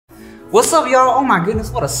What's up, y'all? Oh my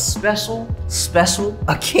goodness, what a special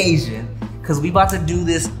occasion. Cause we about to do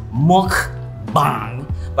this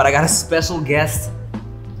mukbang. But I got a special guest.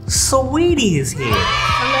 Saweetie is here.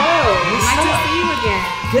 Hello. Nice to see you again.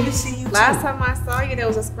 Good to see you too. Last time I saw you, there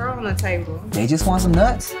was a squirrel on the table. They just want some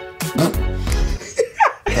nuts.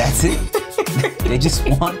 That's it. They just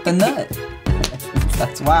want the nut.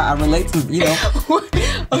 That's why I relate to, you know.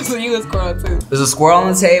 Oh, so you a squirrel too? There's a squirrel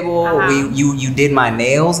on the table. You did my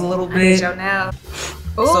nails a little bit. I did your nails.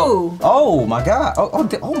 Ooh. So, oh my God.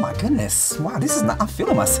 Oh my goodness. Wow, this is not, I'm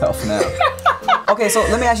feeling myself now. Okay, so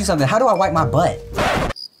let me ask you something. How do I wipe my butt?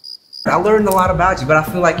 I learned a lot about you, but I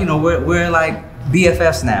feel like, you know, we're like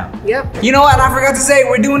BFFs now. Yep. You know what? I forgot to say,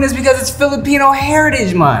 we're doing this because it's Filipino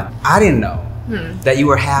Heritage Month. I didn't know that you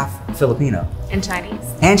were half Filipino. And Chinese.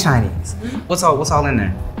 And Chinese. What's all in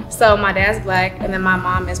there? So my dad's black, and then my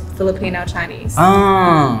mom is Filipino Chinese.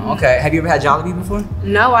 Oh, okay. Have you ever had Jollibee before?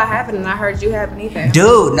 No, I haven't, and I heard you haven't either.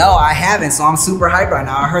 Dude, no, I haven't, so I'm super hyped right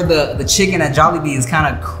now. I heard the chicken at Jollibee is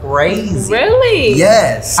kind of crazy. Really?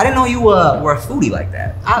 Yes. I didn't know you were a foodie like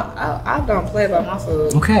that. I don't play about my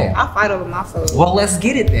food. Okay. I fight over my food. Well, let's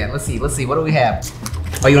get it then. Let's see. What do we have?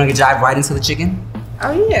 Oh, you want to dive right into the chicken?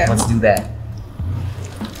 Oh, yeah. Let's do that.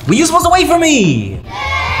 Well, you supposed to wait for me.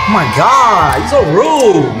 Oh my God, you're so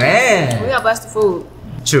rude, man. We gotta bless the food.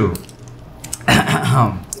 True.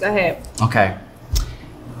 Go ahead. Okay.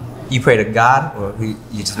 You pray to God, or you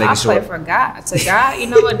just making sure? I pray for God. To God, you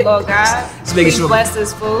know what, Lord God? Just making Please sure. bless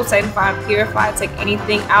this food, sanctify, purify, take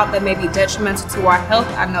anything out that may be detrimental to our health.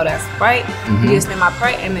 I know that's right. In Jesus' name I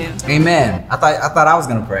pray, amen. Amen. I thought I was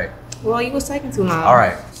gonna pray. Well, you was taking too long. All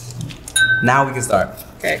right. Now we can start.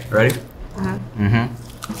 Okay. Ready? Okay.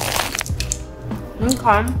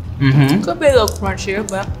 Could be a little crunchier,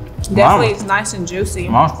 but definitely it's nice and juicy.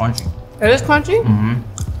 Mine's crunchy. It is crunchy?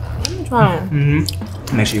 Let me try.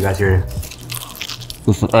 Make sure you guys hear it.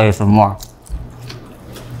 With some ASMR.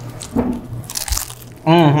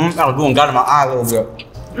 That was doing got in my eye a little bit.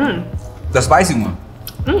 The spicy one.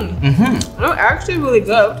 It's actually really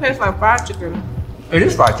good. It tastes like fried chicken. It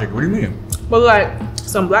is fried chicken. What do you mean? But like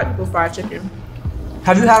some black people fried chicken.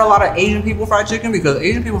 Have you had a lot of Asian people fried chicken? Because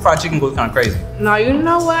Asian people fried chicken goes kind of crazy. No, you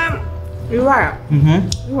know what? You're right.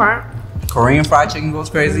 You're right. Korean fried chicken goes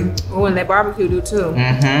crazy. Oh, and they barbecue do too.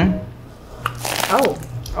 Oh,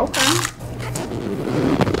 okay.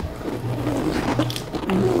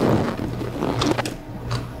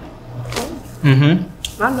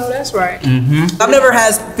 I know that's right. I've never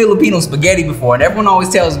had Filipino spaghetti before, and everyone always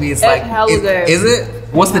tells me it's like, is it?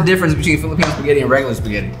 What's the difference between Filipino spaghetti and regular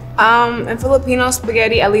spaghetti? In Filipino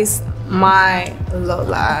spaghetti, at least my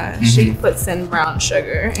Lola, she puts in brown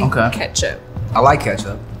sugar and ketchup. I like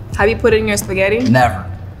ketchup. Have you put it in your spaghetti? Never.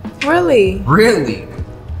 Really? Really?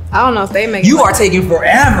 I don't know if they make You are taking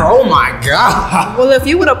forever. Oh my God. Well, if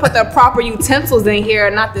you would have put the proper utensils in here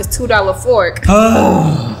and not this $2 fork,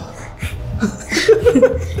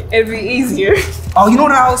 it'd be easier. Oh, you know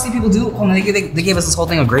what I always see people do? Oh, they gave us this whole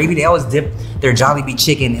thing of gravy. They always dip their Jollibee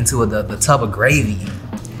chicken into the tub of gravy.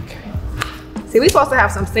 See, we supposed to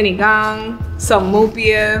have some sinigang, some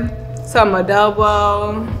mupia, some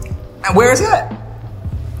adobo. And where is that?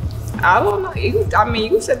 I don't know. You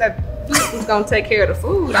said that you was gonna take care of the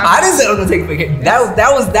food. I didn't say I was gonna take care.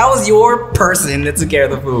 That was your person that took care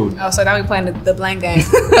of the food. Oh, so now we playing the blame game.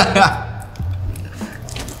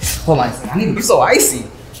 Hold on a second. You're so icy.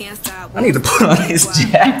 I need to put on his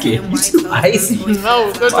jacket. You're too icy.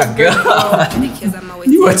 No, oh my God.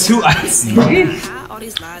 You are too icy.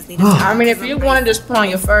 I mean, if you want to just put on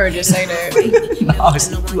your fur, just say that. No, it's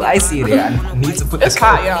too icy in here. I need to put It's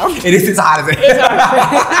hot, y'all. It is. It's hot as it.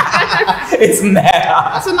 It's mad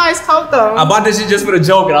hot. That's a nice coat, though. I bought this shit just for the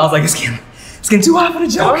joke, and I was like, it's getting too hot for the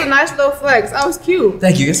joke. That was a nice little flex. That was cute.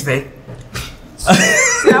 Thank you. It's fake.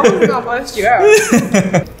 See, I wasn't gonna bust you out.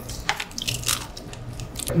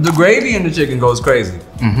 The gravy in the chicken goes crazy.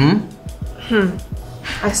 I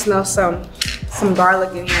smell some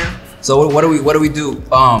garlic in here. So what do we do?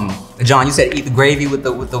 John, you said eat the gravy with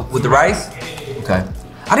the rice? Okay.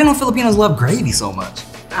 I didn't know Filipinos love gravy so much.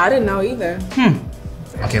 I didn't know either.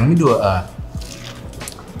 Okay, let me do a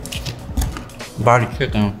body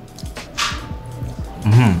chicken.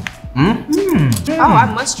 Oh, I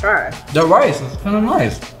must try. The rice is kind of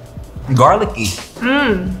nice. Garlicky.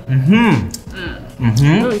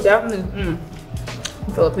 Definitely.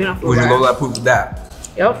 Filipino food. Would you load that proof with that?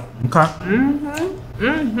 Yep. Okay.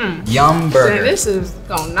 Yum burger. Man, this is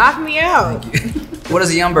gonna knock me out. Thank you. What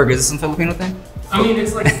is a yum burger? Is this some Filipino thing? I mean,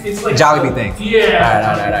 it's like Jollibee thing.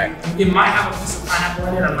 Yeah. Alright. It might have a piece of pineapple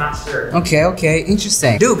in it. I'm not sure. Okay,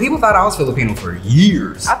 interesting. Dude, people thought I was Filipino for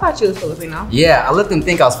years. I thought you was Filipino. Yeah, I let them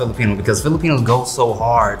think I was Filipino because Filipinos go so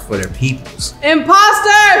hard for their peoples.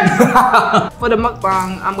 Imposter! For the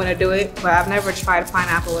mukbang, I'm gonna do it, but I've never tried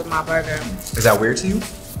pineapple with my burger. Is that weird to you?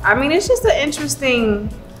 I mean, it's just an interesting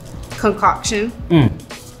concoction. Do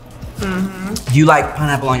you like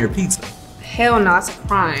pineapple on your pizza? Hell no, it's a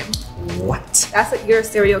crime. What? You're a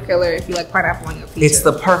serial killer if you like pineapple on your pizza. It's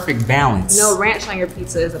the perfect balance. No, ranch on your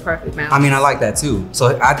pizza is a perfect balance. I mean, I like that too.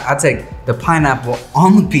 So I take the pineapple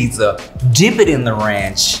on the pizza, dip it in the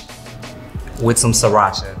ranch with some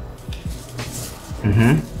sriracha.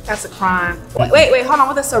 That's a crime. Wait, hold on.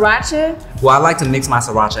 With the sriracha? Well, I like to mix my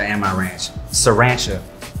sriracha and my ranch. Sriracha.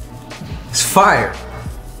 It's fire.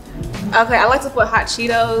 Okay, I like to put hot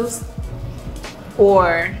Cheetos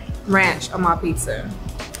or ranch on my pizza.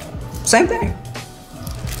 Same thing.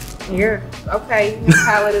 You're okay. Your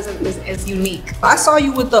palate is unique. I saw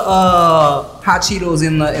you with the hot Cheetos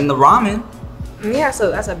in the ramen. Yeah, so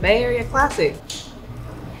that's a Bay Area classic.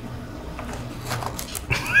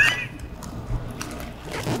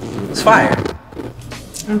 It's fire.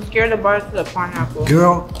 I'm scared to bite into the pineapple.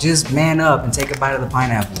 Girl, just man up and take a bite of the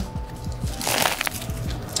pineapple.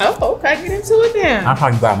 Oh, okay. Get into it then. I'll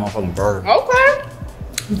probably buy a motherfucking burger. Okay.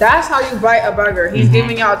 That's how you bite a burger. He's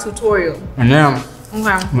giving y'all a tutorial. And then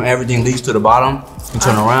Okay. when everything leaks to the bottom, you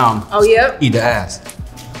turn around, Oh, yep. eat the ass.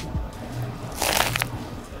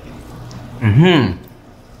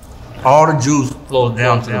 All the juice flows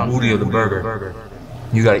down to the booty of the burger.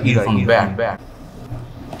 You gotta eat it from the back.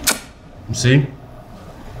 You see?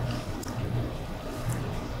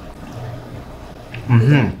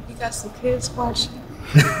 You got some kids watching.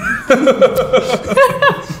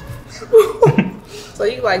 So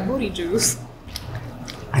you like booty juice?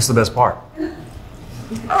 That's the best part. You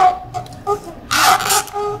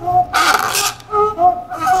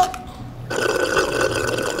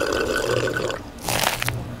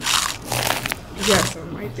got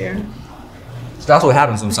some right there. So that's what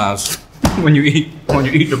happens sometimes when you eat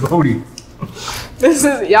the booty. This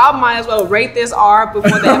is y'all might as well rate this R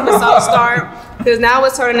before the episode start, because now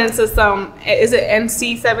it's turning into some. Is it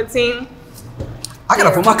NC-17? I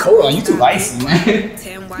gotta put my coat on. You too icy, man.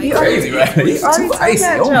 You crazy, right? You too icy.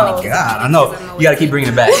 Oh my god. I know. You gotta keep bringing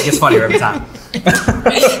it back. It gets funnier every time.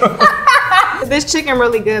 This chicken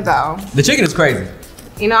really good though. The chicken is crazy.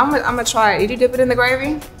 You know, I'm gonna try it. Did you dip it in the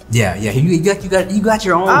gravy? Yeah. You got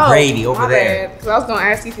your own gravy over there. Because I was gonna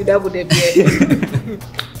ask you if you double dipped it.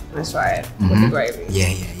 Let's try it with the gravy.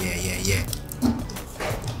 Yeah.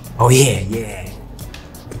 Oh yeah.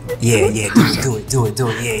 Do it.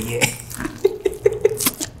 Yeah.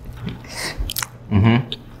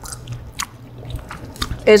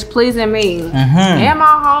 It's pleasing me and my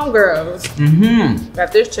homegirls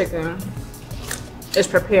that this chicken is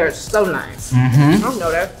prepared so nice. I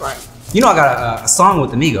know that's right. You know I got a song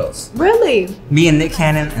with the Migos. Really? Me and Nick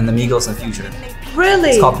Cannon and the Migos in Future. Really?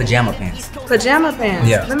 It's called Pajama Pants. Pajama Pants.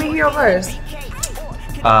 Yeah. Let me hear a verse.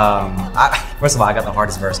 First of all, I got the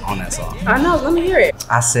hardest verse on that song. I know. Let me hear it.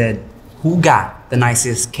 I said, who got the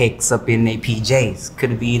nicest cakes up in their PJs?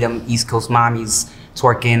 Could it be them East Coast mommies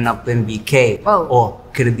twerking up in BK? Oh. Or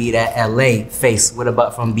could it be that LA face with a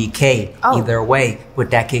butt from BK? Oh. Either way,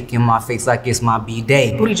 put that kick in my face like it's my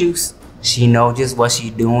B-day. Booty juice. She know just what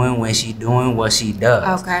she doing when she doing what she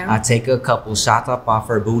does. Okay. I take a couple shots up off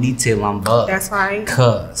her booty till I'm buzzed. That's right.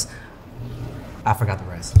 Cause I forgot the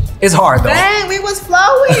rest. It's hard though. Dang, we was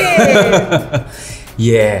flowing.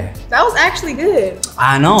 Yeah. That was actually good.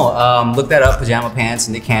 I know. Look that up. Pajama Pants,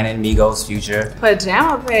 Nick Cannon, Migos, Future.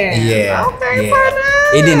 Pajama Pants. Yeah. Okay, yeah. partner.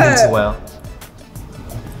 It didn't do too well.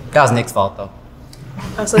 That was Nick's fault though.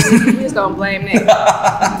 Oh, so we just gonna blame Nick.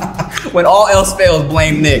 When all else fails,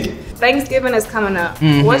 blame Nick. Thanksgiving is coming up.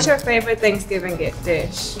 What's your favorite Thanksgiving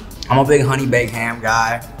dish? I'm a big honey baked ham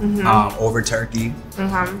guy. Over turkey.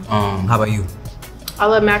 How about you? I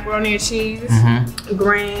love macaroni and cheese,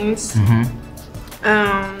 greens.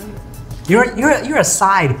 You're a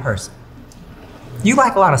side person. You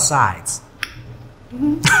like a lot of sides. I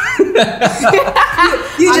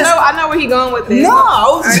know where he going with this. No, I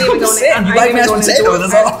was just saying you like mashed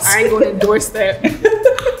potatoes. I ain't gonna endorse that.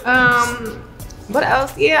 What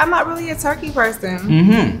else? Yeah, I'm not really a turkey person.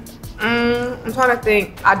 I'm trying to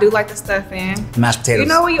think. I do like the stuffing. Mashed potatoes. You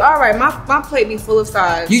know what? You are right. My plate be full of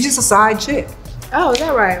sides. You just a side chick. Oh, is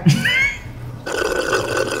that right?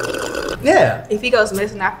 Yeah. If he goes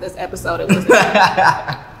missing after this episode, it was.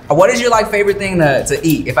 What is your favorite thing to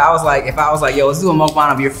eat? If I was like, yo, let's do a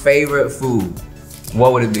mukbang of your favorite food.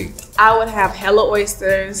 What would it be? I would have hella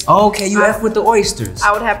oysters. Okay, you F with the oysters.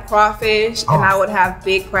 I would have crawfish, and I would have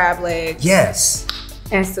big crab legs. Yes.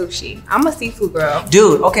 And sushi. I'm a seafood girl.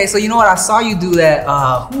 Dude, okay, so you know what? I saw you do that.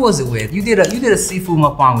 Who was it with? You did a seafood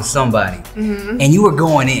mukbang with somebody, and you were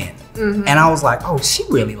going in, and I was like, oh, she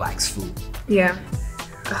really likes food. Yeah.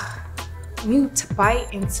 When you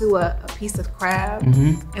bite into a piece of crab,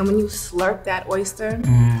 and when you slurp that oyster,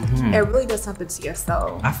 it really does something to your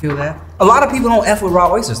soul. I feel that. A lot of people don't F with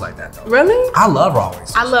raw oysters like that, though. Really? I love raw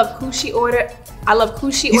oysters. I love coochie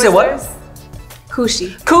oysters. You said what?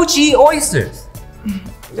 Coochie. Coochie oysters.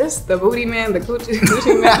 This the booty man, the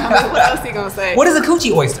coochie man. What else he gonna say? What is a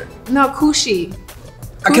coochie oyster? No, coochie.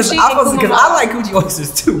 Because I like coochie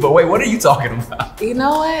oysters too, but wait, what are you talking about? You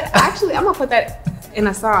know what? Actually, I'm gonna put that in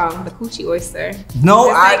a song, the coochie oyster. No,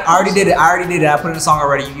 I already did it. I put it in a song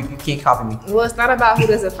already. You can't copy me. Well, it's not about who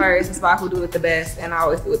does it first. It's about who do it the best, and I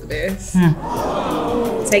always do it the best.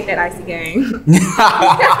 Take that, icy gang.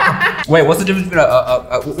 Wait, what's the difference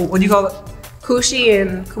between what do you call it? Kushi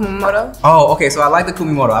and Kumamoto. Oh, okay. So I like the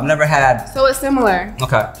Kumamoto. I've never had. So it's similar.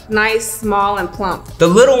 Okay. Nice, small, and plump. The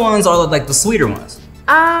little ones are like the sweeter ones.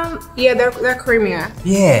 Yeah, they're creamier.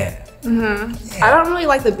 Yeah. Yeah. I don't really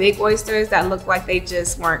like the big oysters that look like they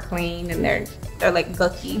just weren't clean and they're like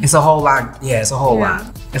gucky. It's a whole lot. Yeah, it's a whole lot.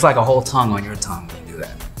 It's like a whole tongue on your tongue when you do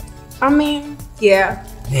that. I mean, yeah.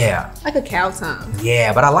 Yeah. Like a cow tongue.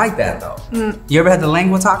 Yeah, but I like that though. You ever had the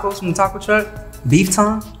lengua tacos from the taco truck? Beef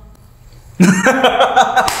tongue?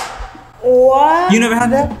 What? You never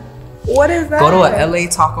had that? What is that? Go to a LA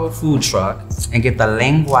taco food truck and get the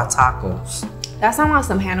lengua tacos. That sounds like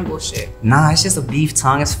some Hannibal shit. Nah, it's just a beef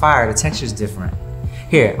tongue. It's fire. The texture's different.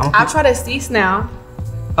 Here, I've tried a sea snail.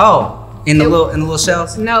 Oh, in the little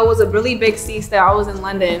shells? No, it was a really big sea snail. I was in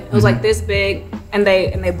London. It was like this big, and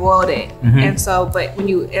they boiled it. And so, but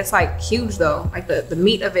it's like huge though. Like the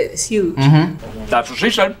meat of it is huge. That's what she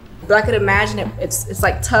said. But I could imagine it's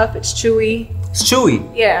like tough. It's chewy. It's chewy.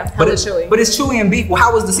 Yeah, hella chewy. But it's chewy and beef. Well,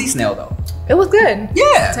 how was the sea snail though? It was good.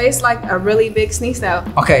 Yeah. It tastes like a really big sea snail.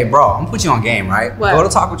 Okay, bro, I'm gonna put you on game, right? What? Go to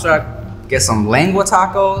taco truck, get some lengua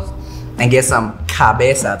tacos, and get some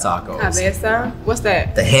cabeza tacos. Cabeza? What's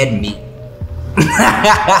that? The head meat.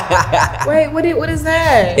 Wait, what is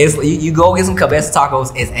that? It's you go get some cabeza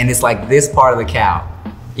tacos, and it's like this part of the cow.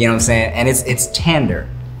 You know what I'm saying? And it's tender.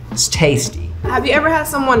 It's tasty. Have you ever had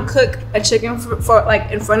someone cook a chicken for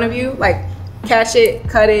like in front of you? Like catch it,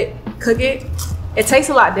 cut it, cook it? It tastes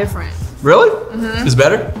a lot different. Really? It's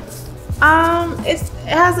better? It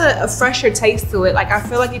has a fresher taste to it. Like I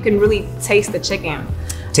feel like you can really taste the chicken.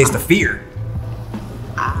 Taste the fear.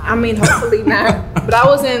 I mean, hopefully not. But I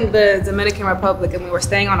was in the Dominican Republic and we were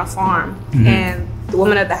staying on a farm, and the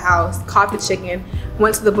woman at the house caught the chicken,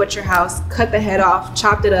 went to the butcher house, cut the head off,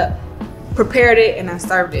 chopped it up, prepared it, and then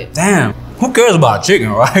served it. Damn. Who cares about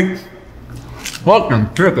chicken, right?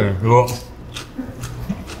 Fucking chicken, bro.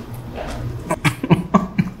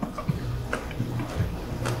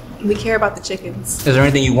 We care about the chickens. Is there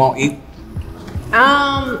anything you won't eat?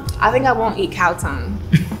 I think I won't eat cow tongue.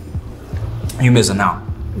 You missing out.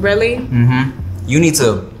 Really? You need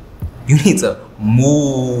to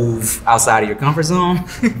move outside of your comfort zone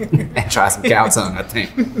and try some cow tongue, I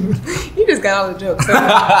think. You just got all the jokes.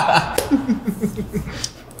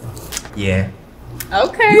 Yeah.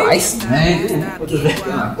 Okay. You icy, man.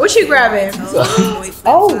 What you grabbing?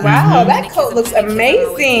 Oh wow, that coat looks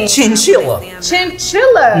amazing. Chinchilla.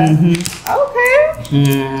 Chinchilla.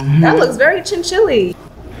 Okay. That looks very chinchilly.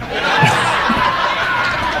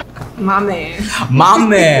 My man. My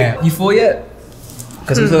man. You full yet?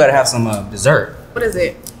 Because we still gotta have some dessert. What is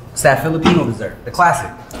it? It's that Filipino dessert, the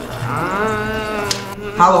classic.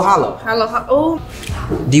 Halo halo. Halo. Oh,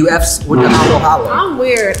 Do you F with the halo halo? I'm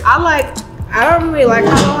weird. I don't really like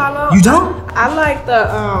halo halo. You don't? I like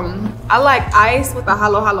I like ice with the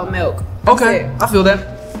halo halo milk. That's Okay, it. I feel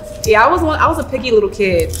that. Yeah, I was a picky little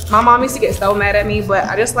kid. My mom used to get so mad at me, but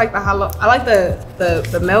I just like the halo. I like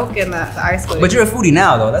the milk and the ice with it. But you're a foodie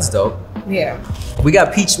now, though. That's dope. Yeah. We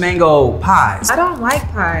got peach mango pies. I don't like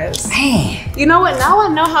pies. Man. You know what? Now I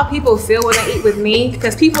know how people feel when they eat with me,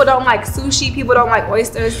 because people don't like sushi, people don't like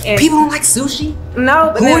oysters, and People don't like sushi?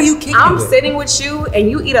 no. But Who then are you kicking I'm with? sitting with you,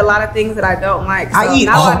 and you eat a lot of things that I don't like. So I eat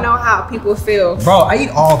now all- I know how people feel. Bro, I eat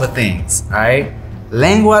all the things, all right?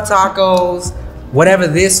 Lengua tacos, whatever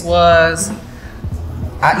this was.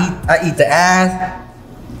 I eat the ass.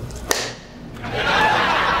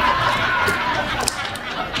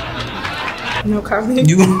 No comment.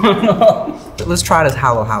 You Let's try this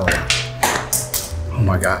halo halo. Oh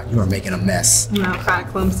my God, you are making a mess. No, kind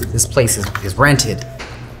of clumsy. This place is rented.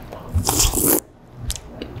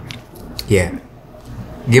 Yeah.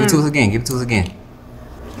 Give it to us again. Give it to us again.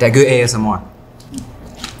 That good ASMR.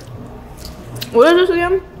 What is this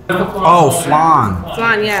again? Oh, flan.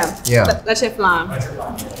 Flan, yeah. Yeah. That's it, flan.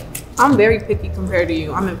 I'm very picky compared to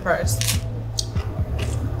you. I'm impressed.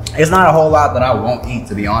 It's not a whole lot that I won't eat,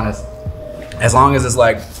 to be honest. As long as it's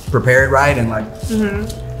like prepared right and like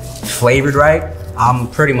flavored right, I'm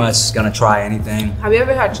pretty much gonna try anything. Have you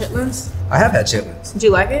ever had chitlins? I have had chitlins. Did you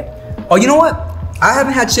like it? Oh, you know what? I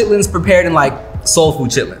haven't had chitlins prepared in like soul food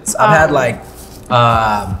chitlins. I've had like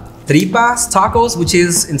tripas tacos, which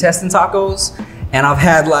is intestine tacos, and I've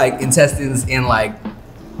had like intestines in like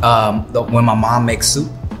when my mom makes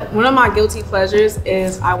soup. One of my guilty pleasures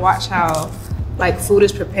is I watch how like food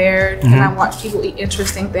is prepared and I watch people eat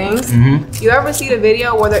interesting things. You ever see the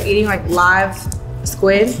video where they're eating like live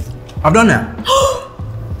squid? I've done that.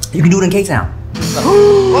 You can do it in K-Town.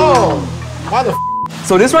 Oh, why the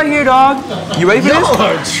So this right here, dog, you ready for this? y'all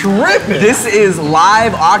are tripping? This is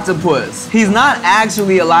live octopus. He's not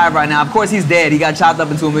actually alive right now. Of course, he's dead. He got chopped up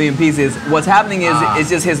into a million pieces. What's happening is it's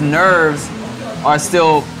just his nerves are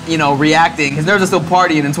still, you know, reacting. His nerves are still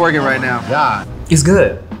partying and twerking right now. God. It's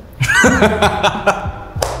good.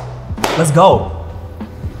 Let's go.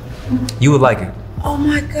 You would like it. Oh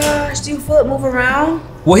my gosh, do you feel it move around?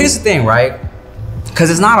 Well, here's the thing, right?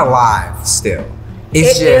 Because it's not alive still.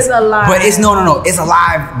 It is alive. But it's no. It's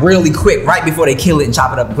alive really quick, right before they kill it and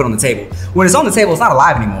chop it up and put it on the table. When it's on the table, it's not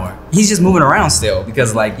alive anymore. He's just moving around still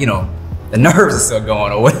because, like, you know, the nerves are still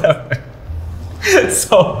going or whatever.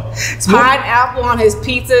 So, it's Pineapple on his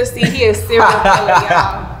pizza. See, he is serial killer,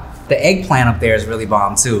 y'all. The eggplant up there is really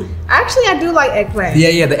bomb too. Actually, I do like eggplant.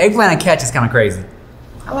 Yeah, the eggplant and catch is kind of crazy.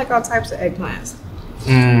 I like all types of eggplants.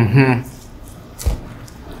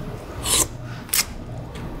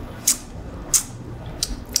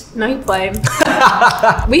 No, you play.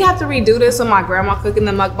 We have to redo this with my grandma cooking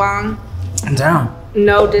the mukbang. I'm down.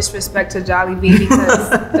 No disrespect to Jollibee because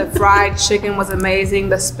the fried chicken was amazing.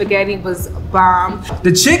 The spaghetti was bomb.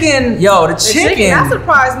 The chicken, The chicken, that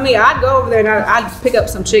surprised me. I'd go over there and I'd pick up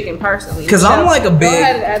some chicken personally. 'Cause I'm like a Go big-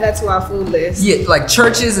 ahead and add that to our food list. Yeah, like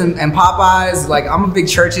Churches and Popeyes. Like I'm a big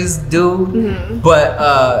Churches dude,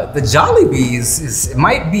 but the Jollibees it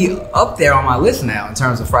might be up there on my list now in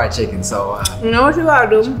terms of fried chicken. So You know what you gotta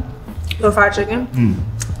do with fried chicken?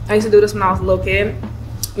 I used to do this when I was a little kid.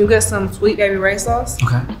 You get some sweet baby ray sauce,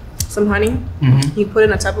 okay, some honey. You put it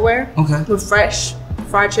in a Tupperware okay, with fresh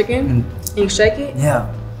fried chicken, and you shake it. yeah,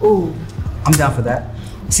 Ooh, I'm down for that.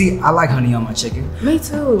 See, I like honey on my chicken, me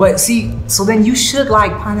too. but see, so then you should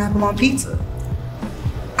like pineapple on pizza.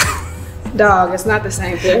 Dog, it's not the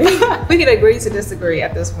same thing. We can agree to disagree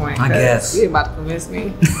at this point. I 'cause guess. You're about to convince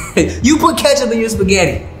me. You put ketchup in your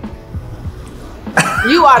spaghetti.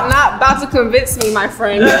 You are not about to convince me, my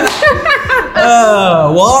friend.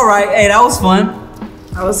 Well, all right. Hey, that was fun.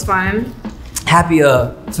 That was fun. Happy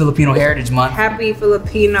Filipino Heritage Month. Happy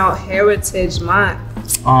Filipino Heritage Month.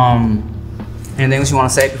 Anything else you want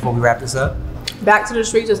to say before we wrap this up? Back to the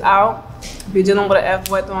Streets is out. If you're dealing with an F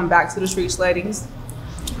word, throwing Back to the Streets, ladies.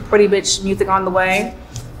 Pretty bitch music on the way.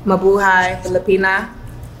 Mabuhay Filipina.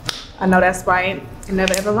 I know that's right. And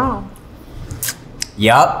never ever wrong.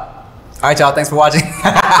 Yup. All right, y'all. Thanks for watching.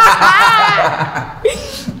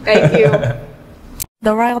 Thank you.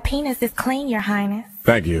 The royal penis is clean, Your Highness.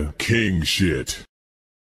 Thank you. King shit.